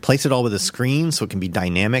going to replace it all with a screen so it can be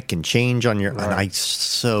dynamic and change on your. Right. And I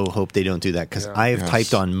so hope they don't do that because I have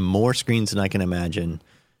typed on more screens than I can imagine.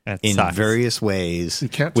 In various ways, you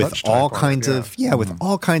can't with all kinds of with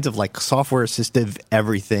all kinds of like software assistive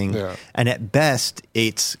everything, and at best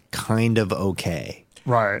it's kind of okay.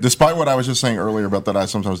 Right. Despite what I was just saying earlier about that, I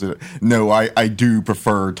sometimes do it. No, I do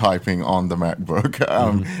prefer typing on the MacBook.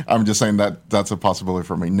 I'm just saying that's a possibility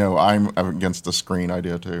for me. No, I'm against the screen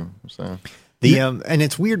idea too. So and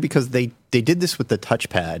it's weird because they did this with the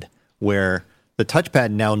touchpad where. The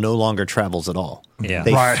touchpad now no longer travels at all. Yeah.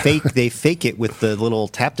 They fake it with the little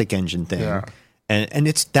Taptic engine thing. Yeah. And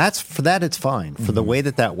it's fine. For the way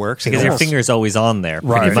that works. Because your finger's always on there.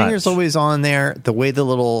 Right. Your finger's always on there. The way the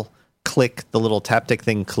little Taptic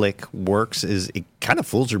thing works is it kind of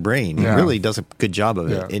fools your brain. Yeah. It really does a good job of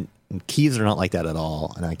it. And keys are not like that at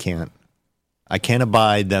all. And I can't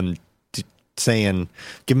abide them saying,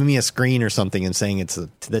 giving me a screen or something and saying it's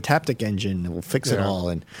the Taptic engine and we'll fix it all.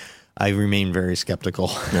 And I remain very skeptical.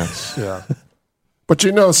 Yes. Yeah. But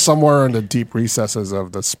somewhere in the deep recesses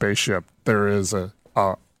of the spaceship, there is a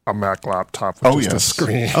Mac laptop with just a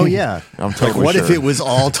screen. Oh, yeah. I'm totally what if it was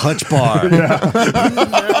all touch bar?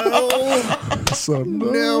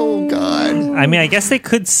 No, God. I mean, I guess they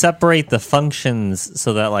could separate the functions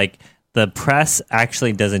so that, like, the press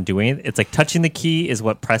actually doesn't do anything. It's like touching the key is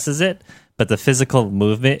what presses it, but the physical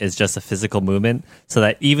movement is just a physical movement so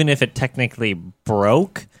that even if it technically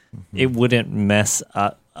broke, it wouldn't mess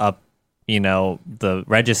up, the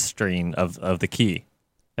registering of the key,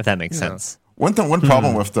 if that makes sense. One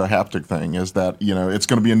problem with the haptic thing is that, it's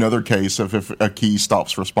going to be another case of if a key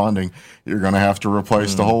stops responding, you're going to have to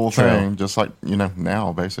replace the whole thing, just like,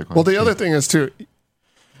 now, basically. Well, the other thing is, too,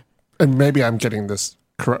 and maybe I'm getting this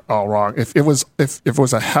all wrong, if it was a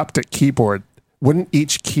haptic keyboard, wouldn't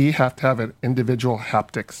each key have to have an individual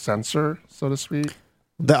haptic sensor, so to speak?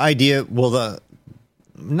 The idea,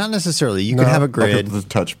 not necessarily. You could have a grid. Like the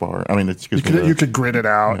touch bar. I mean, you could grid it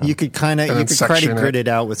out. You could try to grid it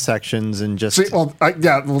out with sections and just. I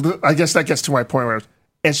guess that gets to my point where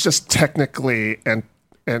it's just technically and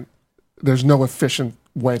there's no efficient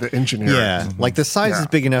way to engineer it. Yeah, like the size is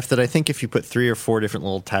big enough that I think if you put 3 or 4 different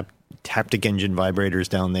little Taptic engine vibrators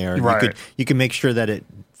down there, you can make sure that it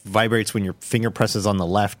vibrates when your finger presses on the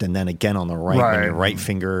left and then again on the right when your right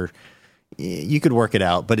finger. You could work it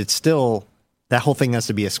out, but it's still. That whole thing has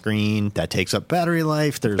to be a screen that takes up battery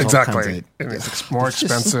life. There's all kinds of, and it's more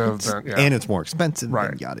expensive and it's more expensive.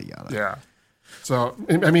 Right. And yada yada. Yeah. So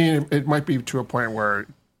I mean, it might be to a point where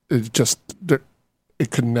it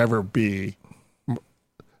could never be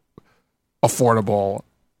affordable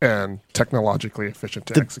and technologically efficient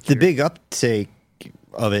to execute. The big uptake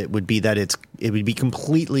of it would be that it would be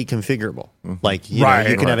completely configurable. Like you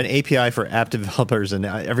can have an API for app developers and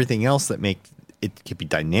everything else that make. It could be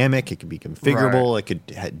dynamic. It could be configurable. It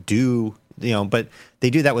could do, but they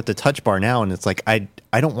do that with the touch bar now. And it's like, I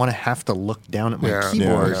don't want to have to look down at my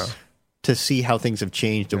keyboard to see how things have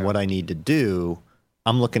changed and what I need to do.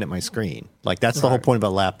 I'm looking at my screen. Like that's the whole point of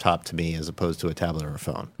a laptop to me as opposed to a tablet or a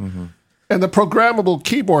phone. Mm-hmm. And the programmable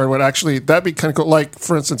keyboard that'd be kind of cool. Like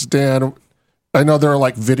for instance, Dan, I know there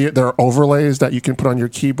are overlays that you can put on your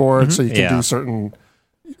keyboard so you can do certain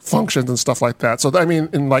functions and stuff like that. So I mean,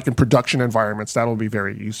 in production environments, that'll be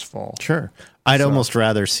very useful. Sure, I'd almost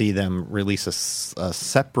rather see them release a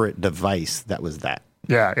separate device that was that.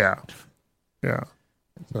 Yeah.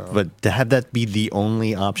 So. But to have that be the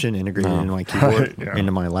only option integrated into my keyboard,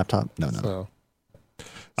 into my laptop, no. So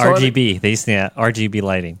RGB, they used to RGB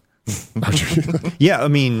lighting. Yeah, I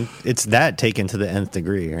mean, it's that taken to the nth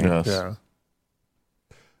degree, right? Yes. Yeah.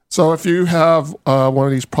 So if you have one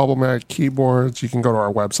of these problematic keyboards, you can go to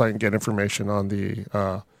our website and get information on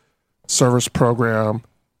the service program.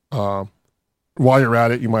 While you're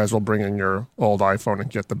at it, you might as well bring in your old iPhone and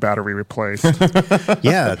get the battery replaced.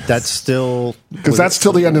 Yeah, that's still... Because that's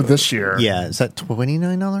till the end of this year. Yeah, is that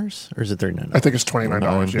 $29 or is it $39? I think it's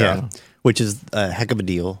 $29, yeah. Which is a heck of a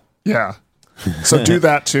deal. Yeah. So do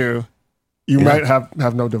that too. You might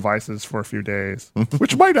have no devices for a few days,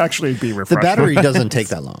 which might actually be refreshing. The battery doesn't take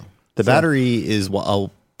that long. The battery is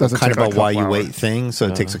kind of a while you wait thing, so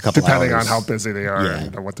it takes a couple depending hours. on how busy they are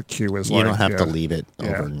and what the queue is like. You don't have to leave it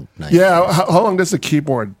overnight. Yeah, how long does the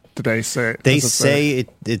keyboard today say? They say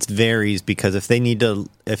it varies because if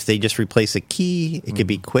they just replace a key, it could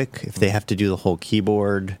be quick. If they have to do the whole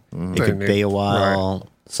keyboard, it could be a while. Right.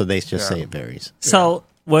 So they just say it varies. So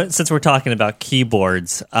since we're talking about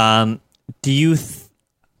keyboards, do you?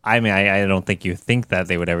 I don't think you think that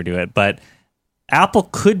they would ever do it, but Apple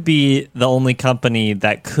could be the only company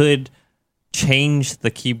that could change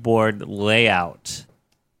the keyboard layout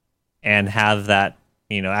and have that,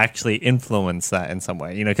 actually influence that in some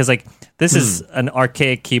way, because like this is an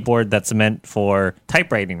archaic keyboard that's meant for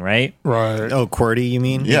typewriting, right? Right. Oh, QWERTY, you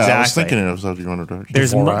mean? Yeah, exactly. I was thinking it was you wanted to.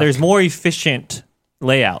 There's more efficient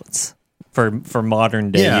layouts for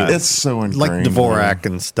modern day use. It's so ingrained. Like Dvorak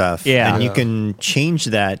and stuff. Yeah. And you can change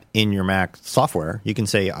that in your Mac software. You can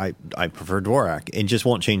say, I prefer Dvorak. It just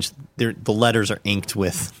won't change. The letters are inked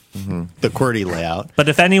with the QWERTY layout. But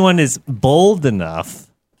if anyone is bold enough,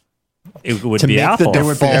 it would to be make Apple. the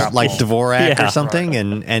default like Dvorak or something,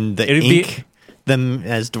 right. and the It'd ink them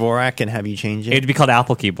as Dvorak and have you change it. It'd be called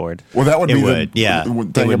Apple Keyboard. Well, that would be yeah. the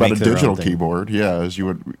thing about a digital keyboard. Yeah, is you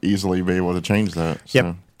would easily be able to change that. So.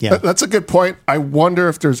 Yep. Yeah. That's a good point. I wonder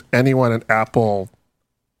if there's anyone at Apple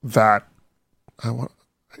that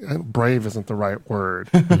brave isn't the right word,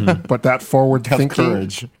 but that forward thinking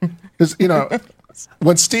courage. Is,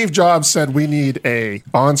 when Steve Jobs said we need a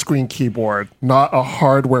on-screen keyboard, not a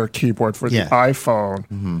hardware keyboard for the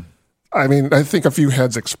iPhone. I mean, I think a few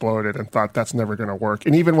heads exploded and thought that's never going to work.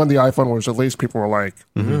 And even when the iPhone was released, people were like,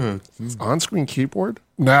 on-screen keyboard?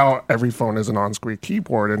 Now every phone is an on-screen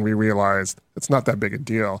keyboard, and we realized it's not that big a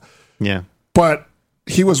deal. Yeah. But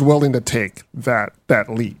he was willing to take that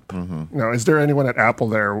leap. Is there anyone at Apple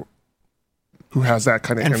there who has that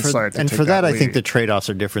kind of insight? And for that, I think the trade-offs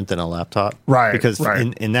are different than a laptop. Right. Because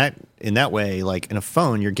in that way, like in a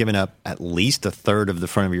phone, you're giving up at least a third of the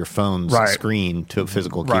front of your phone's screen to a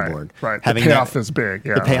physical keyboard. Right. The payoff is big.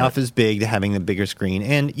 Yeah. The payoff is big to having the bigger screen.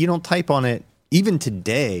 And you don't type on it. Even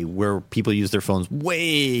today, where people use their phones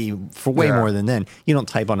way more than then, you don't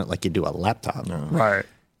type on it like you do a laptop. No. Right.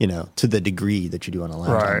 To the degree that you do on a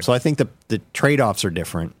laptop. Right. So I think the trade-offs are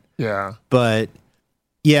different. Yeah. But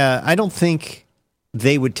yeah, I don't think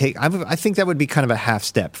they would take. I think that would be kind of a half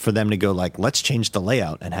step for them to go like, let's change the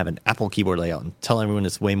layout and have an Apple keyboard layout and tell everyone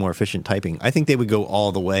it's way more efficient typing. I think they would go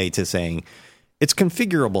all the way to saying it's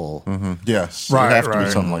configurable. Yes, it would have to be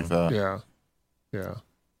something like that. Yeah.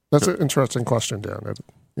 That's an interesting question, Dan.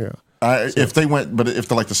 Yeah. If they went, but if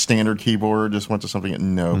the standard keyboard just went to something,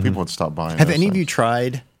 people would stop buying. Have any of you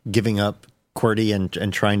tried giving up QWERTY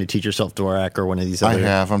and trying to teach yourself Dvorak or one of these other? I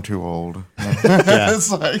have. I'm too old.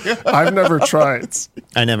 It's like, I've never tried.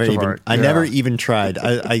 I never even tried.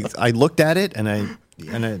 I looked at it and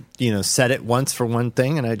I set it once for one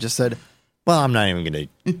thing and I just said, well, I'm not even going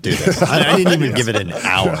to do this. I didn't even give it an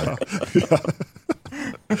hour.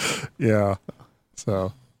 Yeah.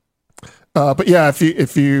 So, but yeah,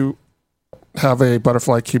 if you have a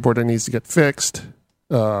butterfly keyboard that needs to get fixed,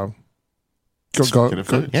 get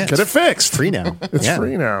it fixed. It's free now. It's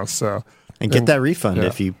free now. So, and get that refund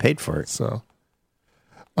if you paid for it. So,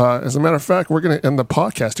 as a matter of fact, we're going to end the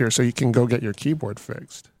podcast here, so you can go get your keyboard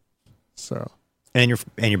fixed. So, and your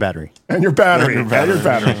battery,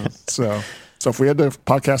 So if we had the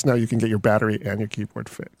podcast now, you can get your battery and your keyboard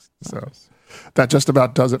fixed. So. That just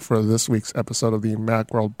about does it for this week's episode of the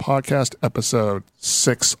Macworld Podcast, episode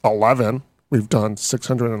 611. We've done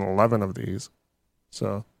 611 of these.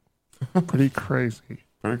 So, pretty crazy.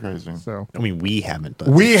 Very crazy. So, I mean, we haven't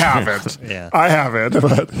done We haven't. Yeah. I haven't.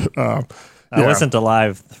 But, I wasn't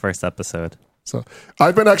alive the first episode. So,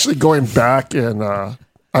 I've been actually going back and I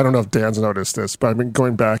don't know if Dan's noticed this, but I've been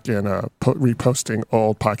going back and reposting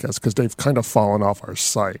old podcasts because they've kind of fallen off our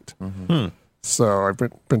site. So I've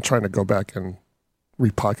been trying to go back and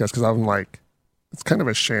re-podcast because I'm like, it's kind of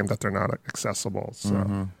a shame that they're not accessible.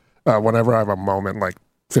 So whenever I have a moment, like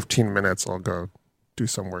 15 minutes, I'll go do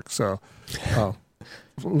some work. So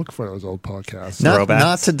look for those old podcasts.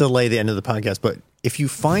 Not to delay the end of the podcast, but if you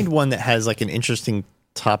find one that has like an interesting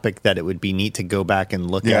topic that it would be neat to go back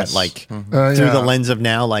and look at, like through the lens of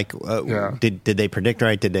now, like did they predict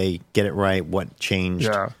right? Did they get it right? What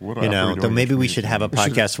changed? So maybe we should have a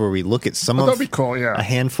podcast where we look at some of that'd be cool, a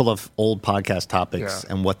handful of old podcast topics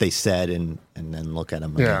and what they said, and then look at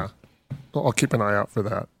them again. I'll keep an eye out for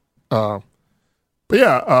that.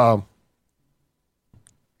 But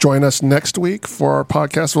join us next week for our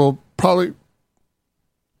podcast. We'll probably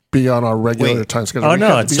be on our regular time schedule. Oh,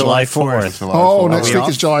 no, it's July 4th. Next week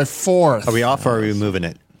is July 4th. Are we off or are we moving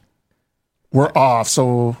it? We're off.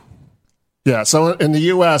 So, so in the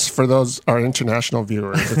U.S., for our international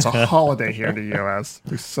viewers, it's a holiday here in the U.S.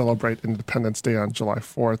 We celebrate Independence Day on July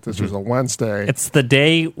 4th. This is a Wednesday. It's the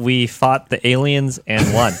day we fought the aliens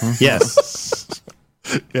and won. Yes.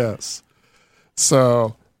 Yes.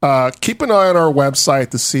 So, keep an eye on our website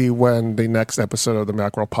to see when the next episode of the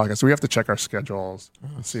Macworld Podcast. We have to check our schedules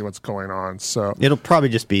and see what's going on. So it'll probably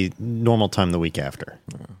just be normal time the week after.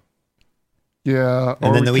 Yeah.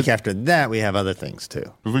 And then the week after that, we have other things too.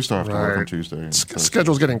 Because we still have to work on Tuesday.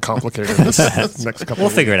 Schedule's getting complicated this next couple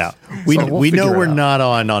We'll figure it out. We know we're not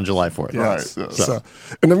on July 4th. Yes. Right. So,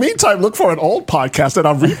 in the meantime, look for an old podcast that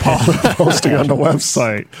I'm posting on the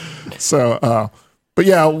website. So, but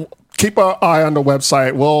yeah, keep an eye on the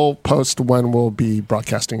website. We'll post when we'll be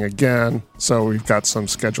broadcasting again. So we've got some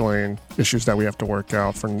scheduling issues that we have to work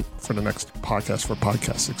out for the next podcast for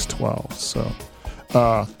Podcast 612. So,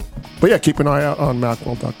 but yeah, keep an eye out on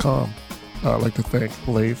Macworld.com. I'd like to thank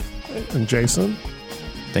Leif and Jason.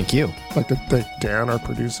 Thank you. I'd like to thank Dan, our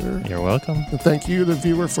producer. You're welcome. And thank you, the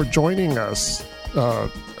viewer, for joining us.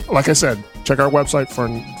 Like I said, check our website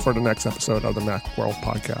for the next episode of the Macworld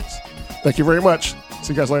podcast. Thank you very much.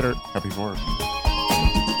 See you guys later. Happy 4th.